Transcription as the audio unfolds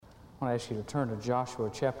I want to ask you to turn to Joshua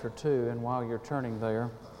chapter 2, and while you're turning there,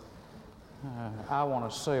 I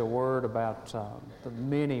want to say a word about the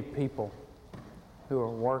many people who are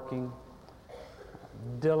working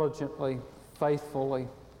diligently, faithfully,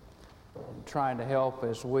 trying to help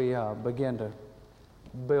as we begin to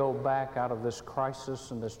build back out of this crisis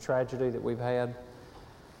and this tragedy that we've had.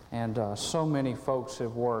 And so many folks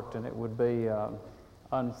have worked, and it would be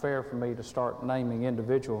unfair for me to start naming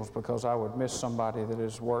individuals because I would miss somebody that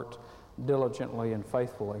has worked diligently and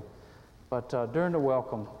faithfully. But during the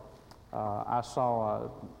welcome, I saw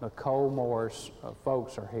Nicole Moore's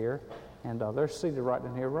folks are here, and they're seated right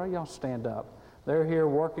in here. Right, y'all stand up. They're here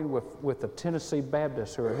working with the Tennessee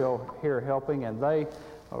Baptists who are here helping, and they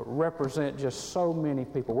represent just so many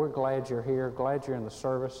people. We're glad you're here, glad you're in the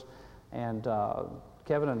service. And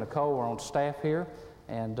Kevin and Nicole are on staff here,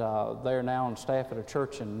 and they're now on staff at a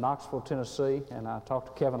church in Knoxville, Tennessee. And I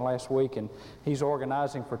talked to Kevin last week, and he's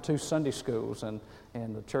organizing for 2 Sunday schools in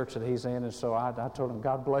the church that he's in. And so I told him,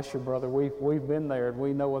 God bless you, brother. We've been there, and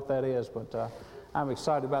we know what that is. But I'm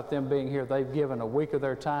excited about them being here. They've given a week of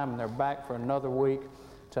their time, and they're back for another week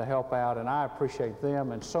to help out. And I appreciate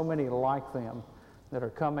them and so many like them that are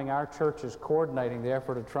coming. Our church is coordinating the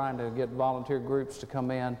effort of trying to get volunteer groups to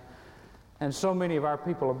come in. And so many of our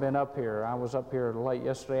people have been up here. I was up here late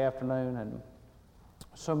yesterday afternoon, and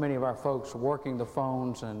so many of our folks working the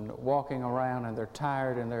phones and walking around, and they're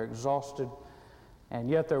tired and they're exhausted, and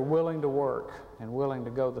yet they're willing to work and willing to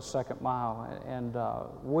go the second mile. And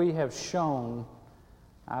we have shown,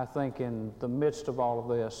 I think, in the midst of all of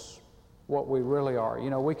this, what we really are. You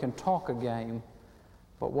know, we can talk a game,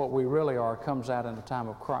 but what we really are comes out in a time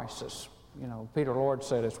of crisis. You know, Peter Lord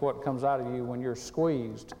said it's what comes out of you when you're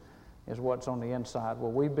squeezed is what's on the inside.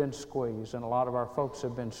 Well, we've been squeezed, and a lot of our folks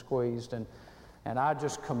have been squeezed, and I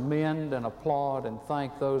just commend and applaud and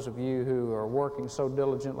thank those of you who are working so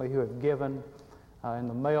diligently, who have given. In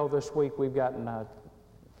the mail this week, we've gotten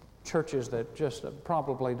churches that just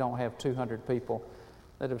probably don't have 200 people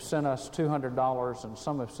that have sent us $200, and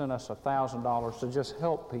some have sent us $1,000 to just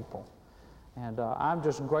help people. And I'm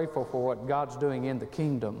just grateful for what God's doing in the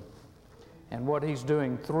kingdom and what He's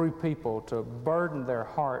doing through people to burden their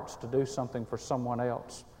hearts to do something for someone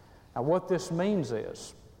else. Now, what this means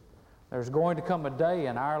is there's going to come a day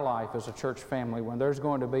in our life as a church family when there's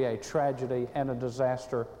going to be a tragedy and a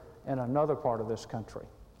disaster in another part of this country.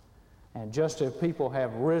 And just as people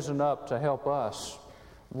have risen up to help us,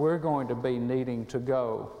 we're going to be needing to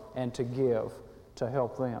go and to give to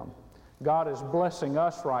help them. God is blessing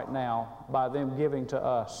us right now by them giving to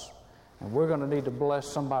us. And we're going to need to bless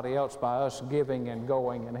somebody else by us giving and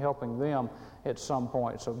going and helping them at some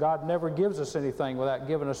point. So God never gives us anything without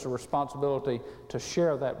giving us the responsibility to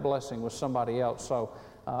share that blessing with somebody else. So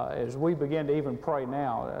as we begin to even pray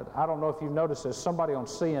now, I don't know if you've noticed this, somebody on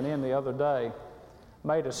CNN the other day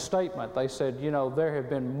made a statement. They said, you know, there have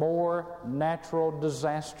been more natural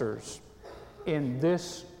disasters in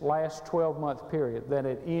this last 12-month period than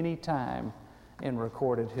at any time in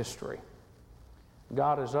recorded history.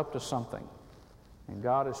 God is up to something, and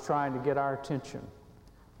God is trying to get our attention.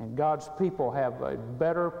 And God's people have a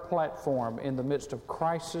better platform in the midst of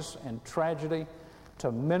crisis and tragedy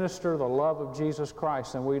to minister the love of Jesus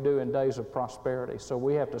Christ than we do in days of prosperity. So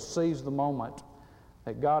we have to seize the moment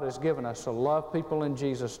that God has given us to love people in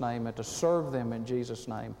Jesus' name and to serve them in Jesus'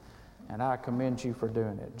 name. And I commend you for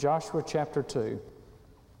doing it. Joshua chapter 2.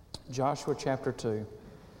 Joshua chapter 2.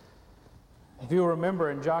 If you'll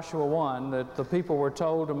remember in Joshua 1 that the people were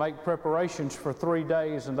told to make preparations for 3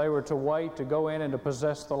 days, and they were to wait to go in and to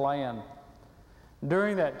possess the land.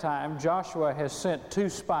 During that time, Joshua has sent 2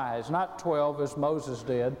 spies, not 12 as Moses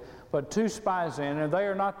did, but 2 spies in, and they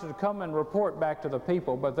are not to come and report back to the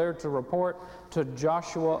people, but they're to report to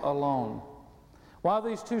Joshua alone. While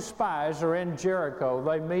these 2 spies are in Jericho,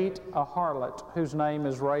 they meet a harlot whose name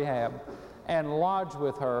is Rahab, and lodge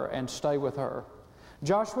with her and stay with her.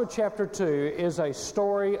 Joshua chapter 2 is a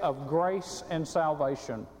story of grace and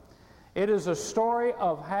salvation. It is a story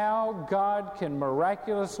of how God can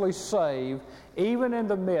miraculously save even in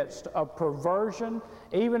the midst of perversion,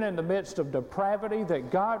 even in the midst of depravity, that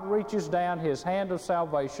God reaches down His hand of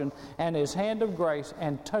salvation and His hand of grace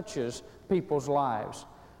and touches people's lives.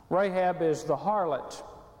 Rahab is the harlot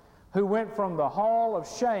who went from the hall of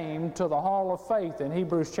shame to the hall of faith in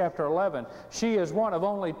Hebrews chapter 11. She is one of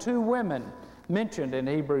only 2 women mentioned in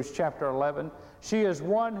Hebrews chapter 11. She is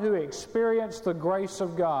one who experienced the grace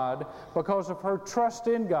of God because of her trust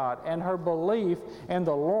in God and her belief in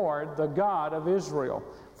the Lord, the God of Israel.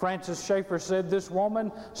 Francis Schaeffer said, this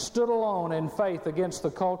woman stood alone in faith against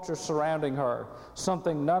the culture surrounding her,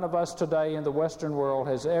 something none of us today in the Western world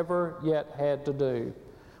has ever yet had to do.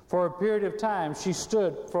 For a period of time, she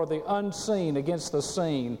stood for the unseen against the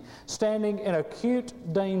seen, standing in acute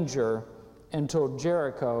danger until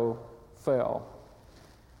Jericho fell.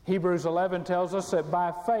 Hebrews 11 tells us that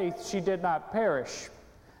by faith she did not perish.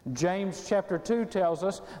 James chapter 2 tells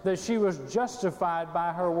us that she was justified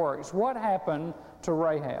by her works. What happened to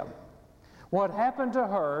Rahab? What happened to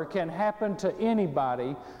her can happen to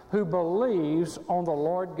anybody who believes on the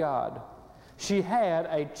Lord God. She had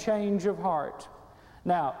a change of heart.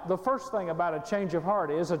 Now, the first thing about a change of heart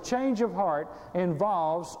is a change of heart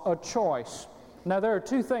involves a choice. Now, there are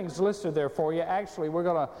two things listed there for you. Actually, we're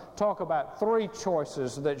going to talk about three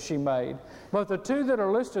choices that she made. But the two that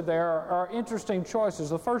are listed there are interesting choices.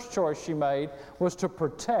 The first choice she made was to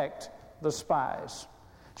protect the spies.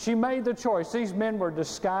 She made the choice. These men were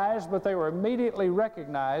disguised, but they were immediately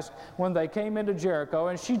recognized when they came into Jericho,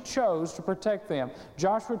 and she chose to protect them.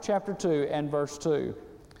 Joshua chapter 2 and verse 2.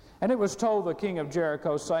 And it was told the king of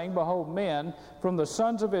Jericho, saying, Behold, men from the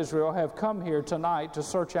sons of Israel have come here tonight to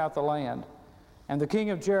search out the land. And the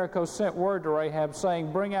king of Jericho sent word to Rahab,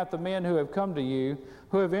 saying, Bring out the men who have come to you,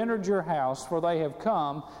 who have entered your house, for they have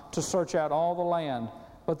come to search out all the land.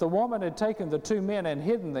 But the woman had taken the two men and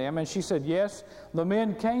hidden them, and she said, Yes, the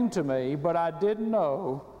men came to me, but I didn't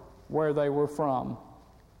know where they were from.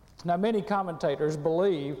 Now, many commentators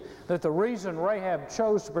believe that the reason Rahab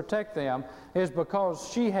chose to protect them is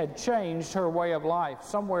because she had changed her way of life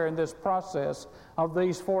somewhere in this process of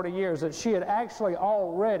these 40 years, that she had actually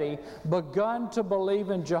already begun to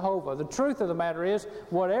believe in Jehovah. The truth of the matter is,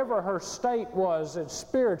 whatever her state was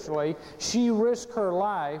spiritually, she risked her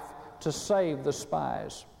life to save the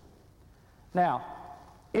spies. Now,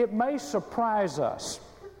 it may surprise us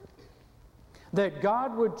that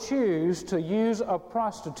God would choose to use a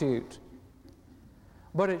prostitute,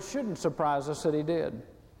 but it shouldn't surprise us that He did.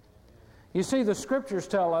 You see, the Scriptures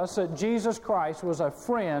tell us that Jesus Christ was a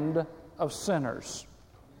friend of sinners,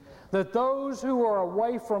 that those who were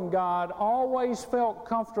away from God always felt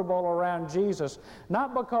comfortable around Jesus,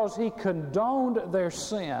 not because He condoned their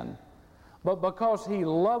sin, but because He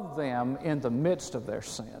loved them in the midst of their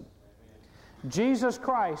sin. Jesus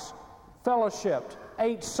Christ fellowshiped,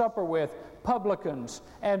 ate supper with publicans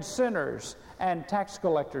and sinners and tax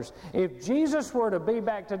collectors. If Jesus were to be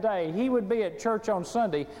back today, He would be at church on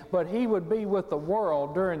Sunday, but He would be with the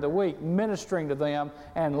world during the week, ministering to them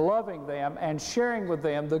and loving them and sharing with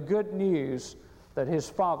them the good news that His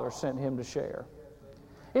Father sent Him to share.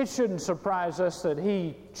 It shouldn't surprise us that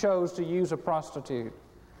He chose to use a prostitute.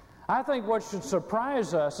 I think what should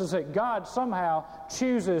surprise us is that God somehow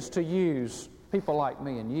chooses to use people like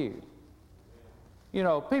me and you. You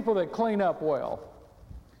know, people that clean up well,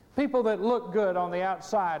 people that look good on the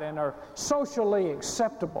outside and are socially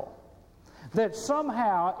acceptable, that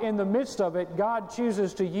somehow in the midst of it, God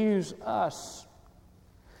chooses to use us.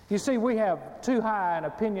 You see, we have too high an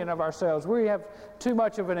opinion of ourselves. We have too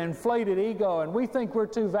much of an inflated ego, and we think we're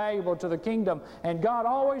too valuable to the kingdom. And God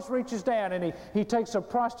always reaches down, and He takes a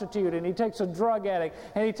prostitute, and He takes a drug addict,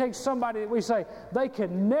 and He takes somebody that we say, they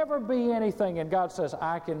can never be anything, and God says,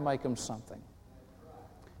 I can make them something.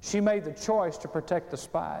 She made the choice to protect the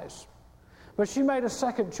spies. But she made a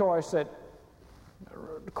second choice that,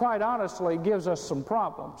 quite honestly, gives us some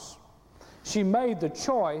problems. She made the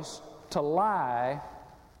choice to lie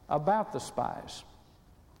about the spies.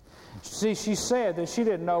 See, she said that she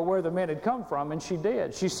didn't know where the men had come from, and she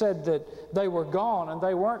did. She said that they were gone, and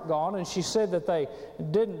they weren't gone, and she said that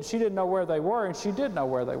she didn't know where they were, and she did know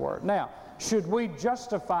where they were. Now, should we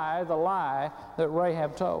justify the lie that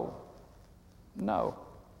Rahab told? No.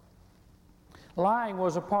 Lying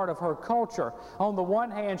was a part of her culture. On the one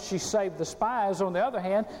hand, she saved the spies. On the other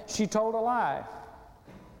hand, she told a lie.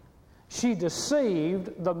 She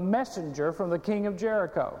deceived the messenger from the king of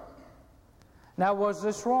Jericho. Now, was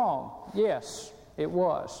this wrong? Yes, it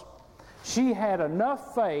was. She had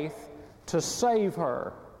enough faith to save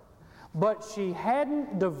her, but she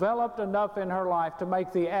hadn't developed enough in her life to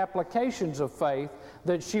make the applications of faith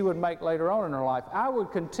that she would make later on in her life. I would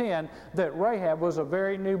contend that Rahab was a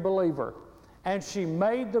very new believer, and she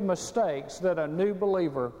made the mistakes that a new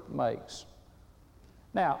believer makes.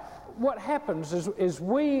 Now, what happens is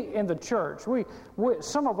we in the church,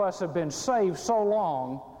 some of us have been saved so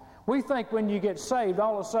long, we think when you get saved,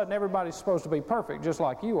 all of a sudden everybody's supposed to be perfect, just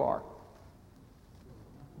like you are.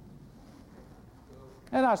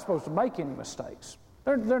 They're not supposed to make any mistakes.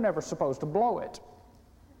 They're never supposed to blow it.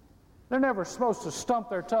 They're never supposed to stump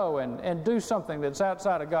their toe and do something that's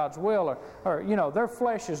outside of God's will, or their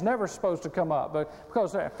flesh is never supposed to come up,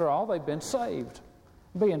 because after all, they've been saved.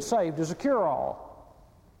 Being saved is a cure-all.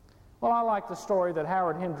 Well, I like the story that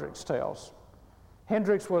Howard Hendricks tells.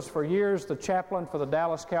 Hendricks was for years the chaplain for the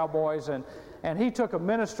Dallas Cowboys, and he took a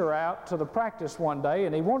minister out to the practice one day,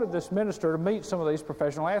 and he wanted this minister to meet some of these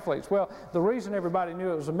professional athletes. Well, the reason everybody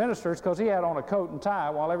knew it was a minister is because he had on a coat and tie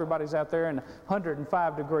while everybody's out there in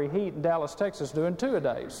 105-degree heat in Dallas, Texas, doing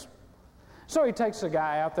two-a-days. So he takes the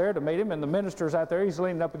guy out there to meet him, and the minister's out there. He's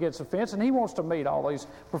leaning up against the fence, and he wants to meet all these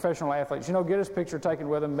professional athletes. You know, get his picture taken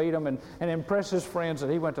with him, meet them, and impress his friends that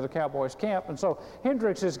he went to the Cowboys camp. And so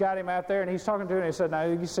Hendricks has got him out there, and he's talking to him, and he said, now,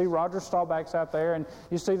 you see Roger Staubach's out there, and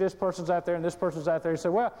you see this person's out there, and this person's out there. He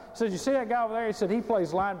said, well, he said, you see that guy over there? He said, he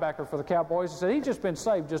plays linebacker for the Cowboys. He said, he's just been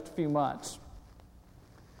saved just a few months.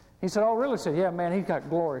 He said, oh, really? He said, yeah, man, he got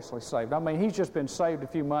gloriously saved. I mean, he's just been saved a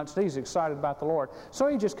few months. He's excited about the Lord. So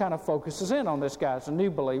he just kind of focuses in on this guy. He's a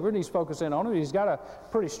new believer, and he's focusing on him. He's got a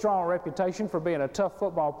pretty strong reputation for being a tough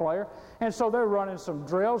football player. And so they're running some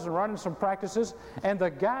drills and running some practices, and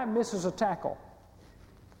the guy misses a tackle,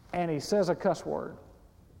 and he says a cuss word.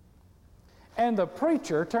 And the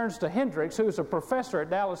preacher turns to Hendricks, who's a professor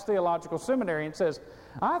at Dallas Theological Seminary, and says,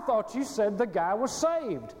 I thought you said the guy was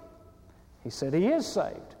saved. He said, he is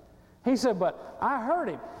saved. He said, but I heard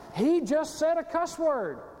him. He just said a cuss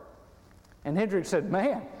word. And Hendricks said,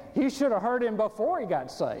 man, you should have heard him before he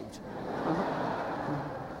got saved.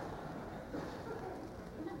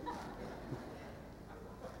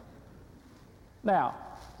 Now,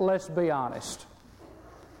 let's be honest.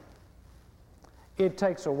 It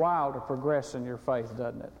takes a while to progress in your faith,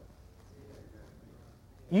 doesn't it?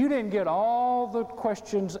 You didn't get all the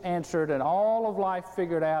questions answered and all of life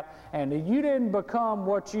figured out, and you didn't become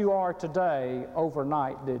what you are today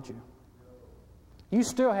overnight, did you? You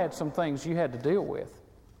still had some things you had to deal with.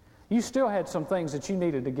 You still had some things that you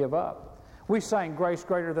needed to give up. We sang Grace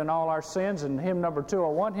Greater Than All Our Sins in hymn number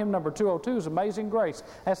 201. Hymn number 202 is Amazing Grace.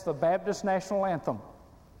 That's the Baptist National Anthem.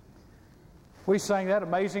 We sang that,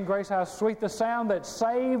 Amazing Grace, how sweet the sound that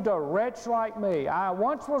saved a wretch like me. I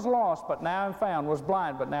once was lost, but now I'm found, was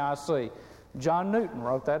blind, but now I see. John Newton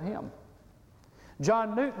wrote that hymn.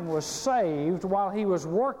 John Newton was saved while he was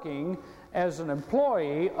working as an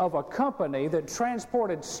employee of a company that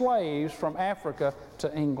transported slaves from Africa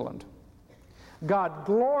to England. God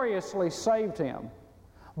gloriously saved him.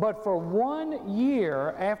 But for 1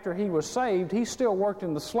 year after he was saved, he still worked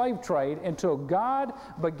in the slave trade until God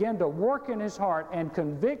began to work in his heart and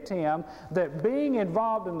convict him that being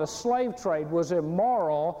involved in the slave trade was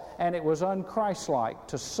immoral and it was unchristlike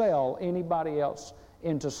to sell anybody else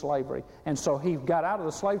into slavery. And so he got out of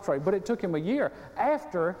the slave trade. But it took him a year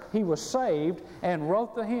after he was saved and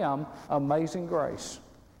wrote the hymn, Amazing Grace.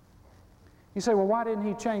 You say, well, why didn't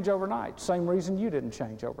he change overnight? Same reason you didn't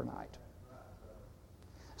change overnight.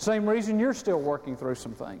 Same reason you're still working through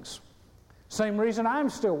some things. Same reason I'm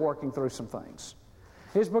still working through some things.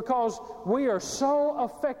 It's because we are so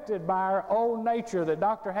affected by our old nature that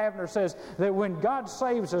Dr. Havner says that when God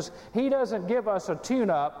saves us, He doesn't give us a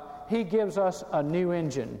tune-up, He gives us a new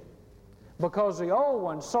engine. Because the old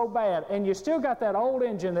one's so bad, and you still got that old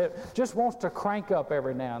engine that just wants to crank up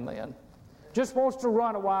every now and then. Just wants to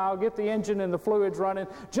run a while, get the engine and the fluids running,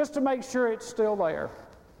 just to make sure it's still there.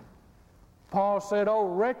 Paul said, "O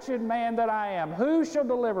wretched man that I am, who shall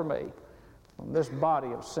deliver me from this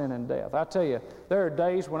body of sin and death?" I tell you, there are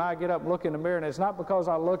days when I get up and look in the mirror, and it's not because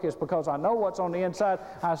I look, it's because I know what's on the inside.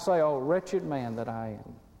 I say, "Oh, wretched man that I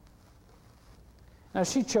am." Now,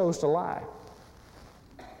 she chose to lie.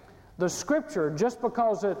 The Scripture, just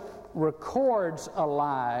because it records a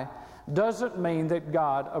lie, doesn't mean that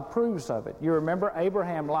God approves of it. You remember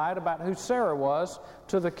Abraham lied about who Sarah was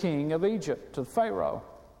to the king of Egypt, to Pharaoh.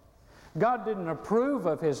 God didn't approve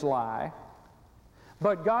of his lie,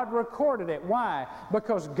 but God recorded it. Why?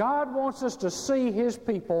 Because God wants us to see His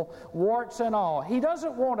people, warts and all. He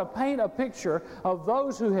doesn't want to paint a picture of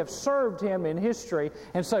those who have served Him in history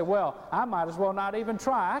and say, well, I might as well not even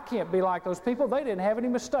try. I can't be like those people. They didn't have any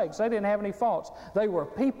mistakes. They didn't have any faults. They were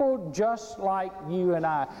people just like you and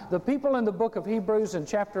I. The people in the book of Hebrews in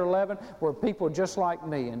chapter 11 were people just like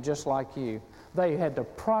me and just like you. They had to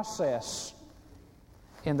process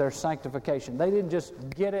in their sanctification. They didn't just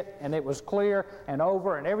get it and it was clear and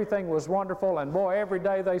over and everything was wonderful, and boy, every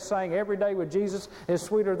day they sang, every day with Jesus is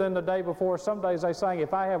sweeter than the day before. Some days they sang,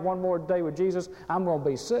 if I have one more day with Jesus, I'm going to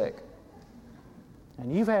be sick.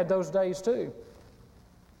 And you've had those days too.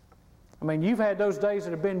 I mean, you've had those days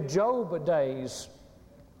that have been Job days,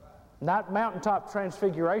 not mountaintop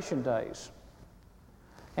transfiguration days.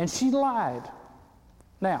 And she lied.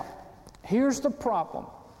 Now, here's the problem.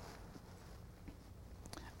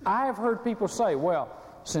 I have heard people say, well,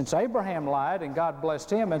 since Abraham lied and God blessed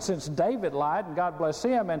him, and since David lied and God blessed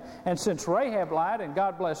him, and since Rahab lied and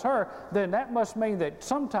God blessed her, then that must mean that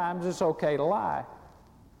sometimes it's okay to lie.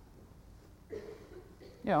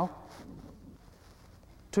 2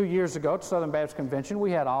 years ago at the Southern Baptist Convention,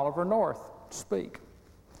 we had Oliver North speak.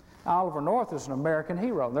 Oliver North is an American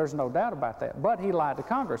hero. There's no doubt about that. But he lied to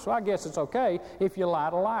Congress. So I guess it's okay if you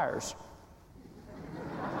lie to liars.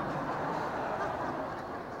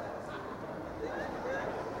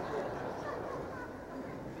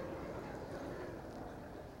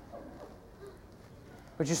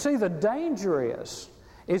 But you see, the danger is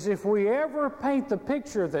if we ever paint the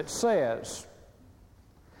picture that says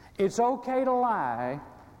it's okay to lie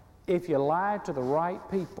if you lie to the right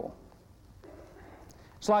people.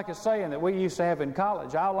 It's like a saying that we used to have in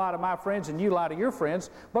college: I'll lie to my friends and you lie to your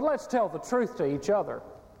friends, but let's tell the truth to each other.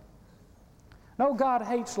 No, God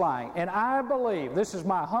hates lying, and I believe, this is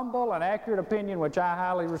my humble and accurate opinion, which I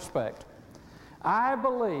highly respect, I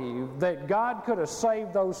believe that God could have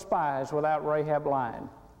saved those spies without Rahab lying.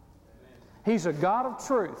 He's a God of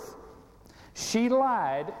truth. She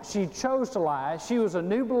lied. She chose to lie. She was a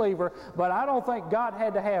new believer, but I don't think God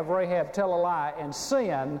had to have Rahab tell a lie and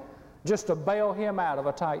sin just to bail him out of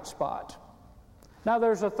a tight spot. Now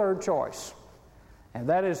there's a third choice, and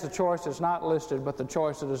that is the choice that's not listed, but the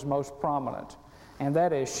choice that is most prominent, and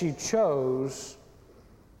that is she chose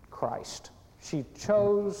Christ. She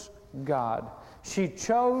chose God. She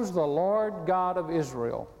chose the Lord God of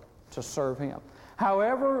Israel to serve Him.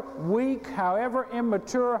 However weak, however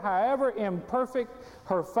immature, however imperfect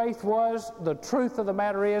her faith was, the truth of the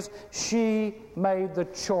matter is she made the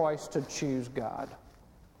choice to choose God.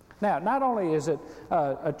 Now, not only is it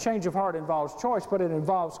a change of heart involves choice, but it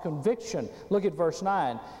involves conviction. Look at verse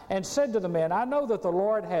 9. And said to the men, I know that the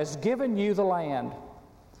Lord has given you the land,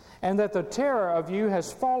 and that the terror of you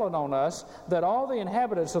has fallen on us, that all the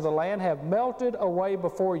inhabitants of the land have melted away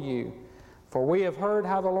before you. For we have heard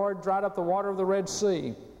how the Lord dried up the water of the Red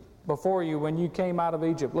Sea before you when you came out of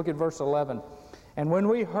Egypt. Look at verse 11. And when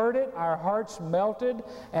we heard it, our hearts melted,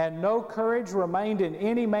 and no courage remained in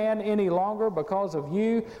any man any longer because of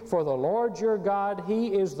you. For the Lord your God, He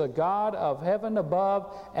is the God of heaven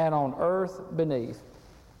above and on earth beneath.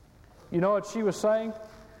 You know what she was saying?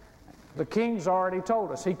 The king's already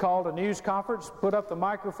told us. He called a news conference, put up the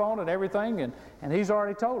microphone and everything, and he's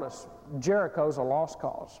already told us Jericho's a lost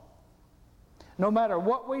cause. No matter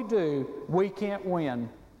what we do, we can't win.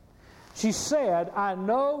 She said, I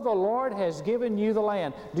know the Lord has given you the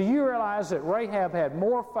land. Do you realize that Rahab had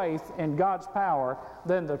more faith in God's power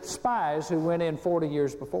than the spies who went in 40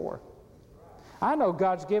 years before? I know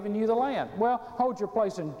God's given you the land. Well, hold your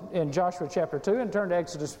place in Joshua chapter 2 and turn to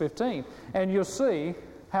Exodus 15, and you'll see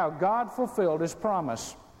how God fulfilled His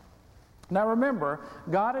promise. Now remember,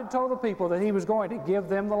 God had told the people that He was going to give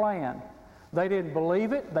them the land. They didn't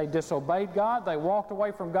believe it. They disobeyed God. They walked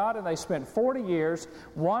away from God, and they spent 40 years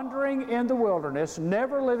wandering in the wilderness,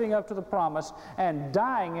 never living up to the promise, and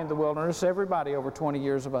dying in the wilderness, everybody over 20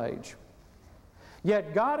 years of age.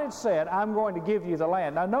 Yet God had said, I'm going to give you the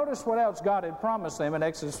land. Now notice what else God had promised them in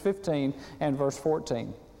Exodus 15 and verse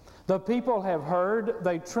 14. The people have heard,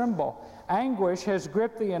 they tremble. Anguish has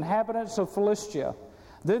gripped the inhabitants of Philistia.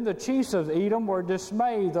 Then the chiefs of Edom were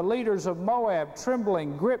dismayed. The leaders of Moab,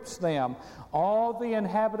 trembling, grips them. All the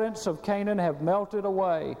inhabitants of Canaan have melted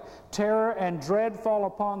away. Terror and dread fall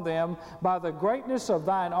upon them. By the greatness of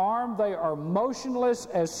thine arm they are motionless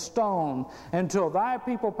as stone, until thy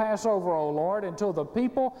people pass over, O Lord, until the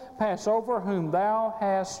people pass over whom thou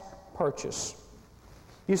hast purchased.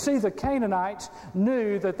 You see, the Canaanites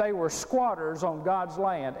knew that they were squatters on God's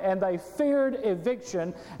land, and they feared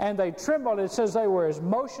eviction, and they trembled. It says they were as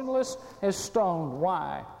motionless as stone.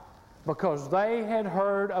 Why? Because they had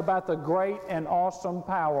heard about the great and awesome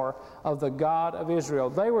power of the God of Israel.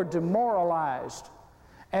 They were demoralized,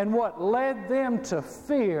 and what led them to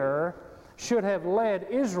fear should have led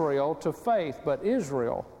Israel to faith, but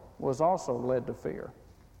Israel was also led to fear.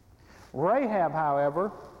 Rahab,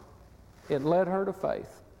 however, it led her to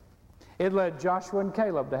faith. It led Joshua and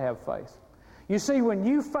Caleb to have faith. You see, when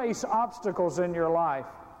you face obstacles in your life,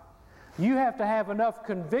 you have to have enough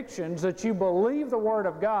convictions that you believe the Word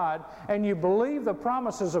of God and you believe the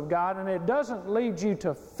promises of God, and it doesn't lead you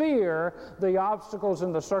to fear the obstacles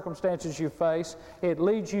and the circumstances you face. It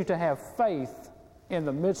leads you to have faith in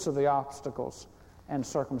the midst of the obstacles and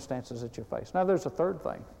circumstances that you face. Now, there's a third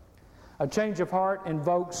thing. A change of heart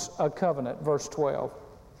invokes a covenant, verse 12.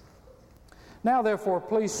 Now, therefore,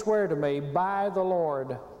 please swear to me by the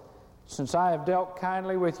Lord, since I have dealt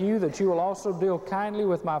kindly with you, that you will also deal kindly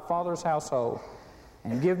with my father's household,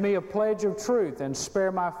 and give me a pledge of truth, and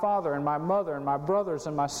spare my father and my mother and my brothers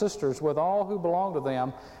and my sisters with all who belong to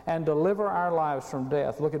them, and deliver our lives from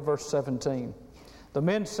death. Look at verse 17. The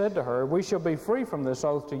men said to her, "We shall be free from this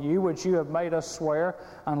oath to you, which you have made us swear,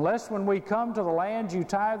 unless when we come to the land you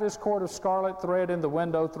tie this cord of scarlet thread in the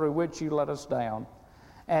window through which you let us down.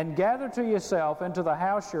 And gather to yourself into the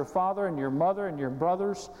house your father and your mother and your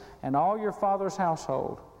brothers and all your father's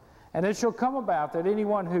household. And it shall come about that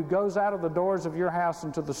anyone who goes out of the doors of your house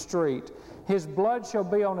into the street, his blood shall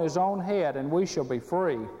be on his own head, and we shall be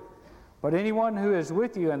free. But anyone who is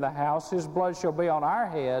with you in the house, his blood shall be on our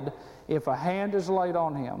head, if a hand is laid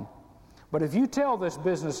on him. But if you tell this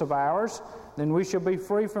business of ours, then we shall be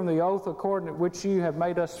free from the oath according to which you have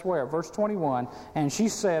made us swear." Verse 21, "And she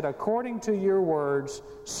said, According to your words,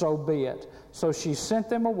 so be it. So she sent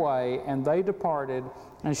them away, and they departed,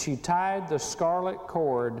 and she tied the scarlet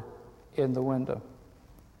cord in the window."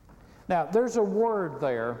 Now, there's a word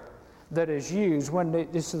there that is used when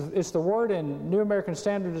it's the word in New American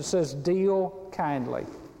Standard that says deal kindly.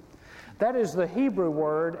 That is the Hebrew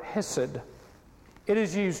word hesed. It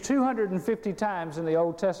is used 250 times in the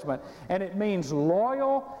Old Testament, and it means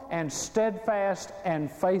loyal and steadfast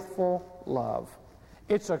and faithful love.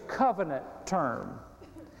 It's a covenant term,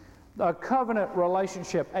 a covenant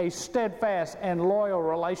relationship, a steadfast and loyal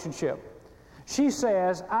relationship. She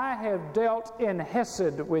says, "I have dealt in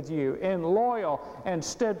hesed with you, in loyal and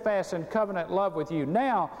steadfast and covenant love with you.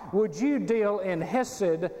 Now, would you deal in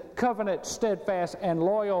hesed, covenant, steadfast, and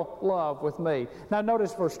loyal love with me?" Now,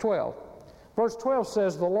 notice verse 12. Verse 12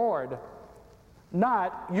 says, "The Lord,"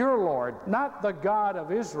 not your Lord, not the God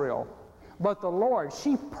of Israel, but the Lord.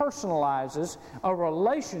 She personalizes a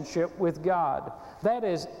relationship with God. That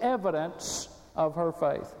is evidence of her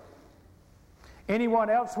faith. Anyone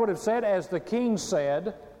else would have said, as the king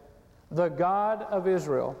said, "the God of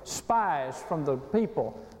Israel," spies from the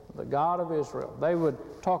people, the God of Israel. They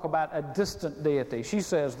would talk about a distant deity. She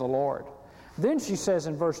says, "the Lord." Then she says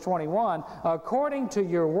in verse 21, "According to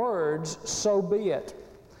your words, so be it."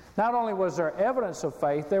 Not only was there evidence of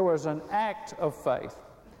faith, there was an act of faith.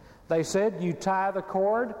 They said, you tie the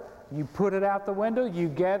cord, you put it out the window, you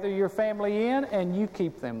gather your family in, and you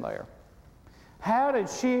keep them there. How did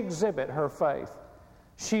she exhibit her faith?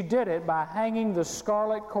 She did it by hanging the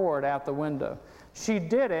scarlet cord out the window. She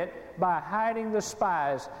did it by hiding the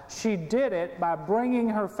spies. She did it by bringing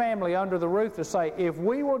her family under the roof to say, if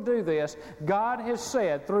we will do this, God has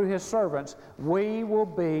said through His servants, we will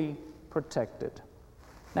be protected.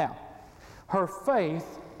 Now, her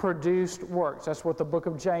faith produced works. That's what the book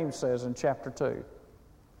of James says in chapter 2.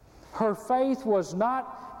 Her faith was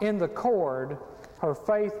not in the cord. Her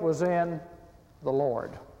faith was in the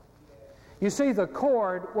Lord. You see, the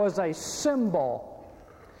cord was a symbol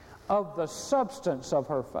of the substance of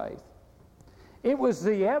her faith. It was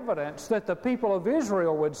the evidence that the people of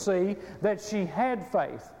Israel would see that she had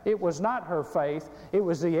faith. It was not her faith, it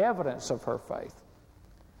was the evidence of her faith.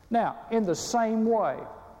 Now, in the same way,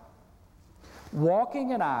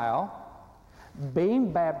 walking an aisle,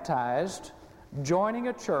 being baptized, joining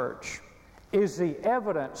a church is the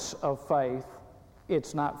evidence of faith.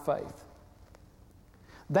 It's not faith.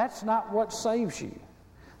 That's not what saves you.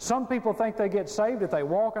 Some people think they get saved if they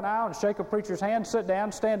walk an aisle and shake a preacher's hand, sit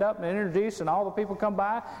down, stand up and introduce, and all the people come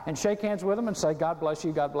by and shake hands with them and say, God bless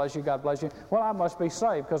you, God bless you, God bless you. Well, I must be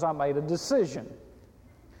saved because I made a decision.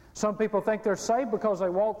 Some people think they're saved because they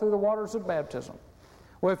walk through the waters of baptism.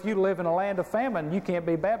 Well, if you live in a land of famine, you can't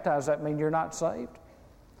be baptized. That means you're not saved.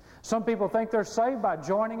 Some people think they're saved by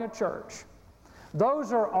joining a church.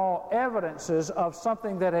 Those are all evidences of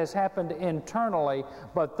something that has happened internally,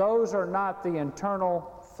 but those are not the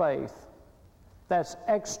internal faith. That's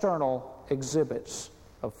external exhibits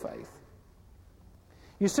of faith.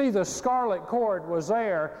 You see, the scarlet cord was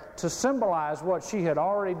there to symbolize what she had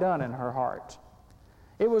already done in her heart.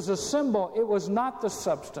 It was a symbol, it was not the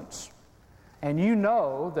substance. And you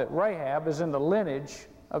know that Rahab is in the lineage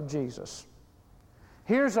of Jesus.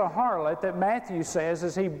 Here's a harlot that Matthew says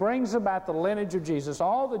as he brings about the lineage of Jesus,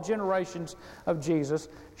 all the generations of Jesus.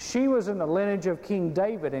 She was in the lineage of King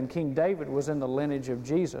David, and King David was in the lineage of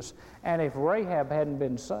Jesus. And if Rahab hadn't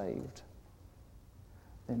been saved,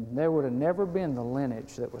 then there would have never been the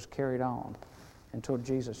lineage that was carried on until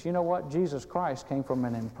Jesus. You know what? Jesus Christ came from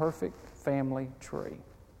an imperfect family tree.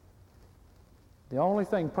 The only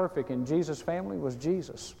thing perfect in Jesus' family was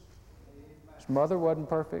Jesus. His mother wasn't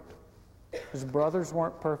perfect. His brothers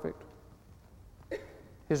weren't perfect.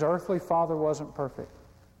 His earthly father wasn't perfect.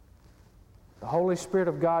 The Holy Spirit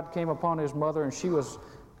of God came upon his mother, and she was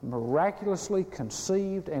miraculously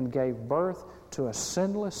conceived and gave birth to a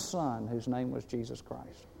sinless son whose name was Jesus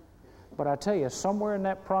Christ. But I tell you, somewhere in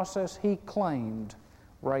that process, he claimed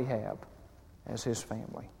Rahab as his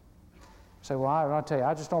family. You say, well, I tell you,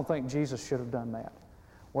 I just don't think Jesus should have done that.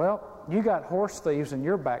 Well, you got horse thieves in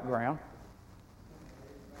your background.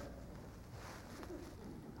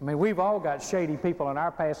 I mean, we've all got shady people in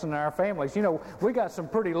our past and in our families. You know, we got some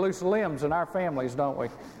pretty loose limbs in our families, don't we?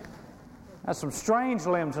 Got some strange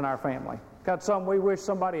limbs in our family. Got some we wish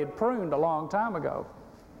somebody had pruned a long time ago.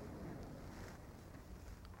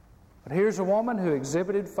 But here's a woman who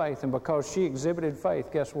exhibited faith, and because she exhibited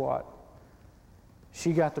faith, guess what?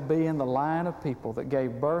 She got to be in the line of people that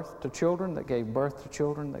gave birth to children, that gave birth to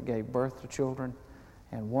children, that gave birth to children,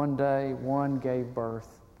 and one day one gave birth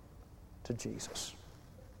to Jesus.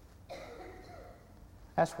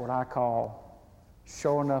 That's what I call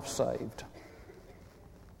sure enough saved.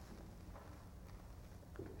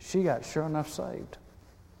 She got sure enough saved.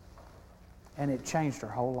 And it changed her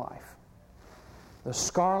whole life. The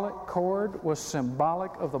scarlet cord was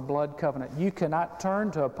symbolic of the blood covenant. You cannot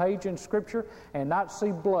turn to a page in Scripture and not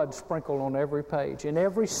see blood sprinkled on every page. In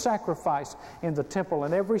every sacrifice in the temple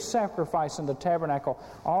and every sacrifice in the tabernacle,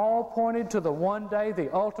 all pointed to the one day,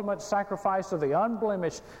 the ultimate sacrifice of the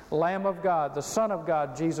unblemished Lamb of God, the Son of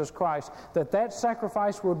God, Jesus Christ, that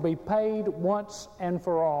sacrifice would be paid once and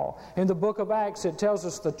for all. In the book of Acts, it tells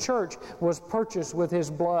us the church was purchased with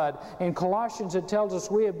His blood. In Colossians, it tells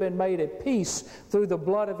us we have been made at peace through the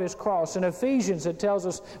blood of His cross. In Ephesians, it tells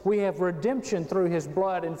us we have redemption through His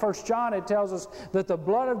blood. In 1 John, it tells us that the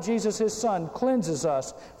blood of Jesus, His Son, cleanses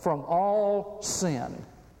us from all sin.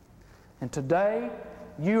 And today,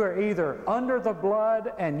 you are either under the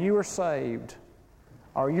blood and you are saved,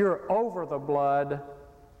 or you're over the blood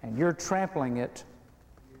and you're trampling it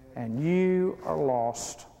and you are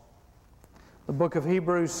lost. The book of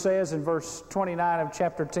Hebrews says in verse 29 of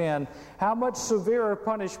chapter 10, "How much severer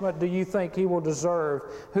punishment do you think he will deserve,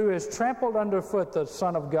 who has trampled underfoot the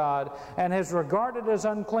Son of God, and has regarded as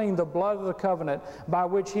unclean the blood of the covenant by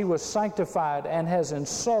which he was sanctified, and has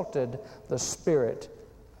insulted the Spirit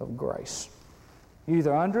of grace?" You're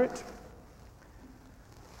either under it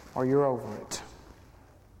or you're over it.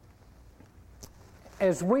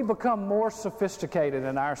 As we become more sophisticated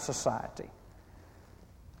in our society,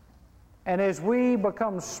 and as we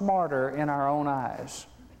become smarter in our own eyes,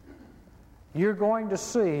 you're going to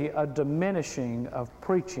see a diminishing of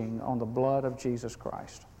preaching on the blood of Jesus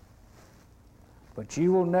Christ. But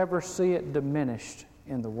you will never see it diminished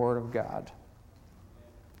in the Word of God.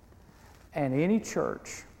 And any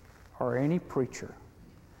church or any preacher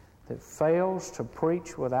that fails to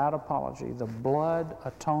preach without apology the blood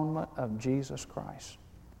atonement of Jesus Christ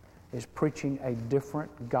is preaching a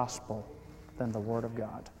different gospel than the Word of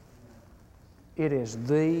God. It is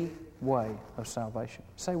the way of salvation.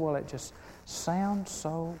 You say, well, it just sounds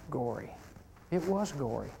so gory. It was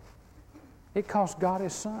gory. It cost God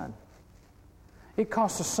His Son. It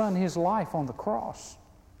cost the Son His life on the cross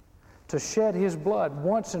to shed His blood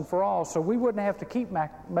once and for all, so we wouldn't have to keep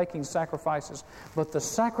making sacrifices. But the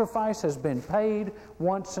sacrifice has been paid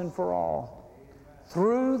once and for all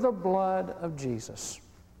through the blood of Jesus.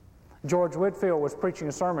 George Whitefield was preaching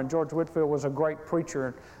a sermon. George Whitefield was a great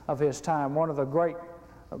preacher of his time, one of the great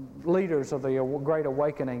leaders of the Great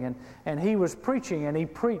Awakening. And he was preaching, and he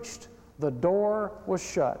preached, "The door was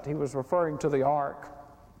shut." He was referring to the ark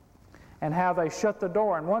and how they shut the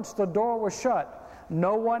door. And once the door was shut,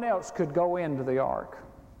 no one else could go into the ark.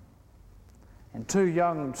 And two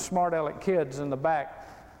young, smart-aleck kids in the back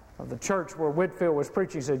of the church where Whitefield was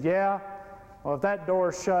preaching said, "Yeah, well, if that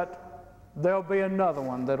door's shut, there'll be another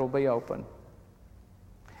one that'll be open."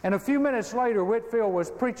 And a few minutes later, Whitefield was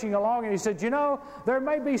preaching along, and he said, "You know, there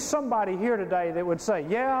may be somebody here today that would say,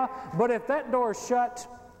 yeah, but if that door's shut,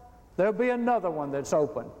 there'll be another one that's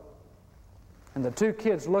open." And the two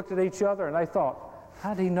kids looked at each other, and they thought,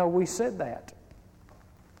 how did he know we said that?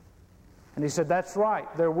 And he said, "That's right,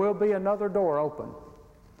 there will be another door open.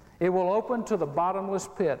 It will open to the bottomless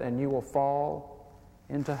pit, and you will fall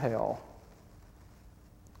into hell."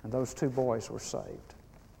 And those two boys were saved.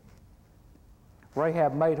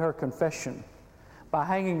 Rahab made her confession by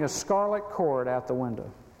hanging a scarlet cord out the window.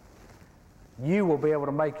 You will be able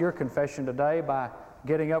to make your confession today by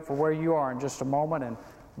getting up from where you are in just a moment and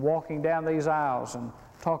walking down these aisles and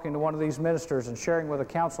talking to one of these ministers and sharing with a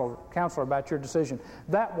counselor about your decision.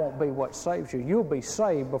 That won't be what saves you. You'll be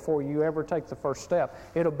saved before you ever take the first step.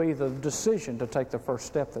 It'll be the decision to take the first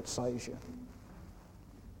step that saves you.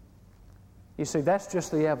 You see, that's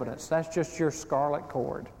just the evidence. That's just your scarlet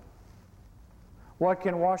cord. What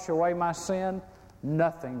can wash away my sin?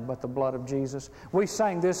 Nothing but the blood of Jesus. We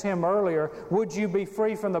sang this hymn earlier. Would you be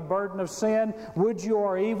free from the burden of sin? Would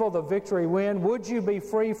your evil the victory win? Would you be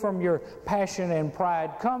free from your passion and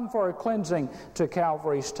pride? Come for a cleansing to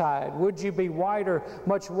Calvary's tide. Would you be whiter,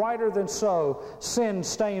 much whiter than snow? Sin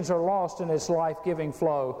stains are lost in its life-giving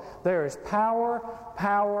flow. There is power,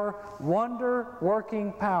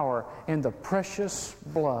 wonder-working power in the precious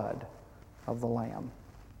blood of the Lamb.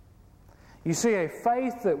 You see, a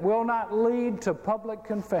faith that will not lead to public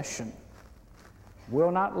confession will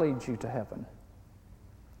not lead you to heaven.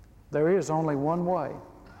 There is only one way.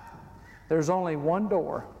 There's only one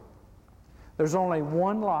door. There's only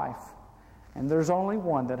one life. And there's only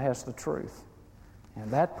one that has the truth. And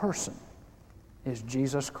that person is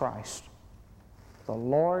Jesus Christ, the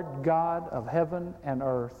Lord God of heaven and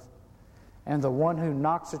earth, and the one who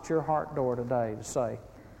knocks at your heart door today to say,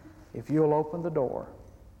 if you'll open the door,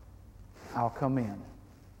 I'll come in.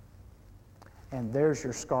 And there's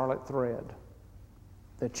your scarlet thread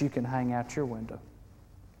that you can hang out your window.